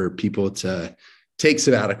 pushing for people to take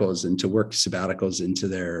sabbaticals and to work sabbaticals into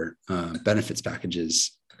their benefits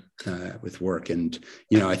packages with work. And,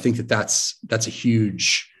 I think that's a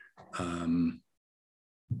huge,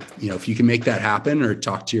 if you can make that happen or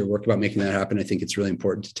talk to your work about making that happen, I think it's really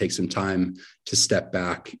important to take some time to step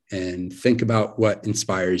back and think about what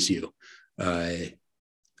inspires you.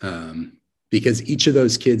 Because each of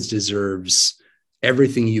those kids deserves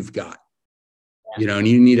everything you've got, and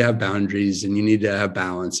you need to have boundaries and you need to have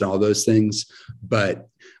balance and all those things. But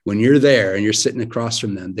when you're there and you're sitting across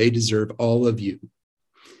from them, they deserve all of you.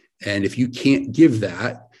 And if you can't give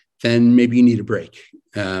that, then maybe you need a break.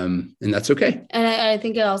 And that's okay. And I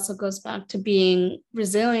think it also goes back to being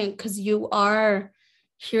resilient, because you are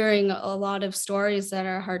hearing a lot of stories that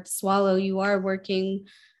are hard to swallow. You are working,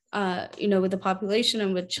 with the population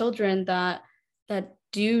and with children that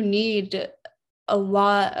do need a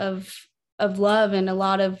lot of love and a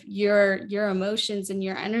lot of your emotions and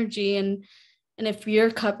your energy. And if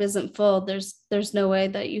your cup isn't full, there's no way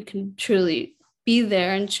that you can truly be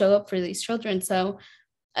there and show up for these children. So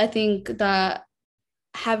I think that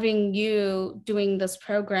having you doing this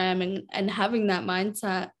program and having that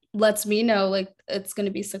mindset lets me know like it's going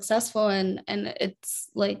to be successful, and it's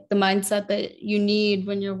like the mindset that you need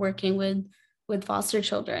when you're working with foster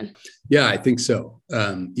children. Yeah, I think so.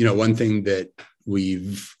 One thing that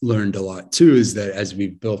we've learned a lot too is that as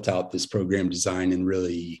we've built out this program design and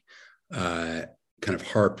really kind of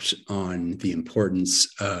harped on the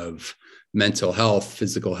importance of mental health,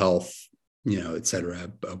 physical health, et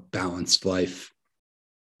cetera, a balanced life,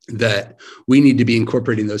 that we need to be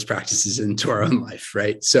incorporating those practices into our own life.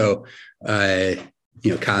 Right. So,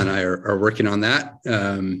 Kyle and I are working on that.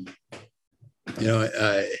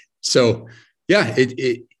 So yeah,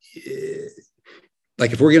 it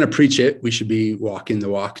like if we're going to preach it, we should be walking the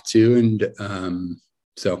walk too. And,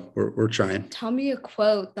 so we're trying. Tell me a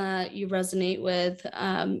quote that you resonate with,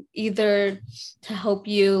 either to help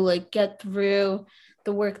you like get through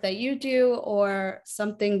the work that you do, or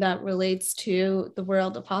something that relates to the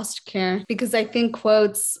world of foster care. Because I think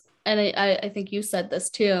quotes, and I think you said this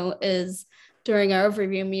too, is during our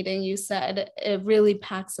overview meeting, you said it really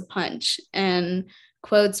packs a punch, and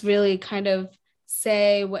quotes really kind of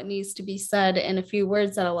say what needs to be said in a few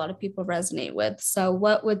words that a lot of people resonate with. So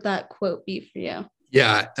what would that quote be for you?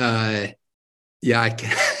 Yeah. I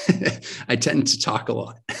tend to talk a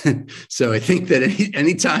lot. So I think that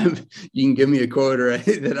anytime you can give me a quote or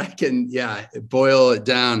that I can, boil it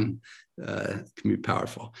down, can be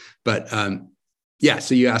powerful. But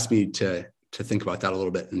so you asked me to think about that a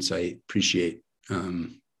little bit. And so I appreciate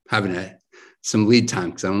having some lead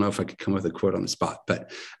time, because I don't know if I could come with a quote on the spot.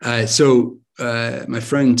 But my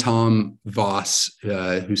friend Tom Voss,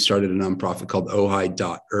 who started a nonprofit called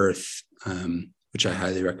Ojai.earth, which I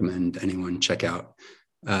highly recommend anyone check out,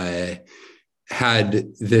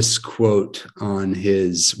 had this quote on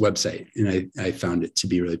his website, and I found it to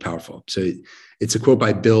be really powerful. So it's a quote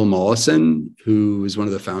by Bill Mollison, who was one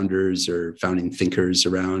of the founders or founding thinkers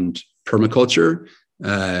around permaculture.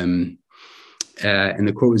 And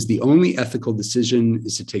the quote was, "The only ethical decision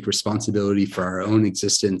is to take responsibility for our own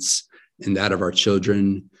existence and that of our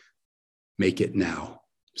children. Make it now."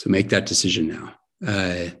 So make that decision now.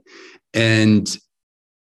 And,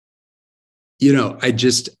 I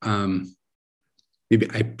just, maybe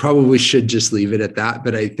I probably should just leave it at that,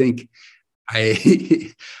 but I think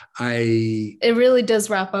it really does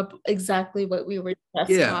wrap up exactly what we were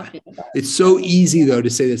just talking about. It's so easy though to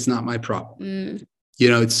say that's not my problem.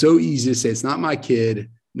 It's so easy to say it's not my kid,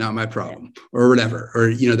 not my problem, or whatever,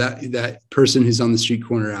 or, that person who's on the street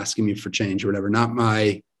corner asking me for change or whatever, not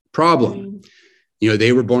my problem.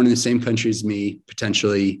 They were born in the same country as me,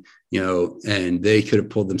 potentially, and they could have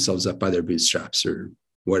pulled themselves up by their bootstraps or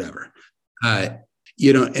whatever. And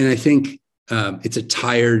I think it's a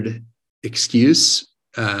tired excuse,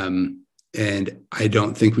 and I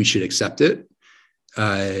don't think we should accept it.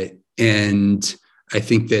 And I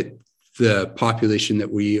think that the population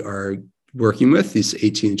that we are working with, this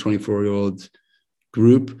 18 to 24-year-old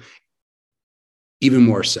group, even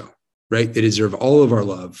more so, right? They deserve all of our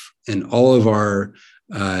love and all of our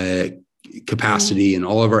capacity and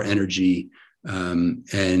all of our energy. And,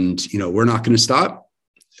 we're not going to stop.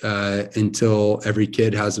 until every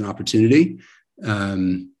kid has an opportunity,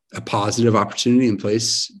 a positive opportunity in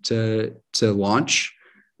place to launch.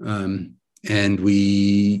 And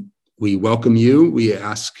we welcome you. We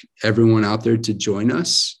ask everyone out there to join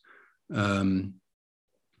us. And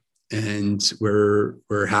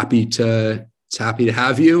we're happy to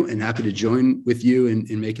have you and happy to join with you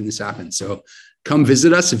in making this happen. So come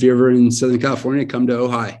visit us. If you're ever in Southern California, come to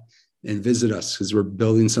Ojai and visit us, because we're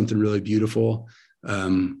building something really beautiful.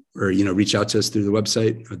 Or, reach out to us through the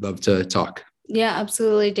website. I'd love to talk. Yeah,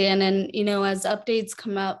 absolutely, Dan. And, as updates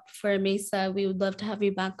come up for Mesa, we would love to have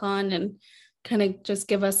you back on and kind of just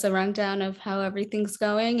give us a rundown of how everything's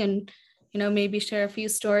going and, maybe share a few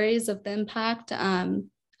stories of the impact.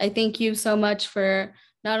 I thank you so much for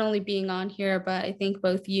not only being on here, but I thank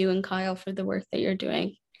both you and Kyle for the work that you're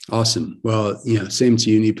doing. Awesome. Well, same to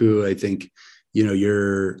you, Nipu. I think,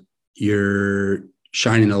 you're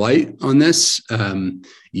shining a light on this.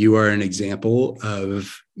 You are an example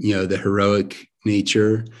of, the heroic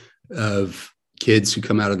nature of kids who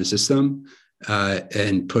come out of the system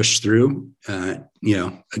and push through,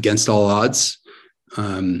 against all odds.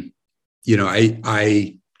 I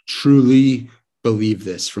truly believe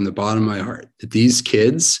this from the bottom of my heart, that these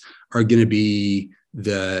kids are going to be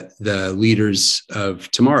the leaders of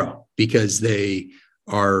tomorrow, because they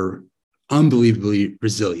are unbelievably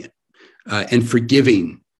resilient and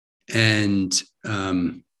forgiving and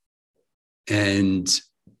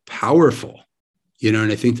powerful,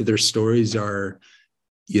 and I think that their stories are,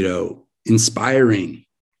 inspiring.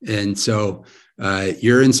 And so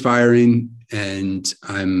you're inspiring, and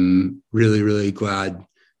I'm really, really glad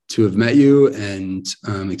to have met you, and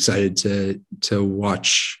I'm excited to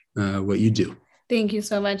watch what you do. Thank you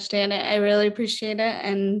so much, Dan. I really appreciate it.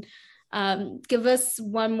 And give us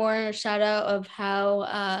one more shout out of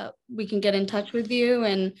how we can get in touch with you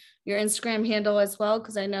and your Instagram handle as well,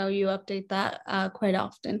 because I know you update that quite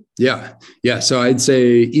often. Yeah. So I'd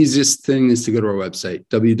say easiest thing is to go to our website,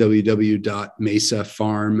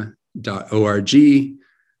 www.mesafarm.org.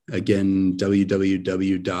 Again,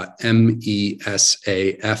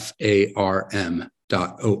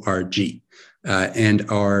 www.mesafarm.org.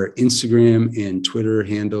 And our Instagram and Twitter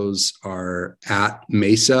handles are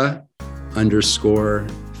 @Mesa_farm.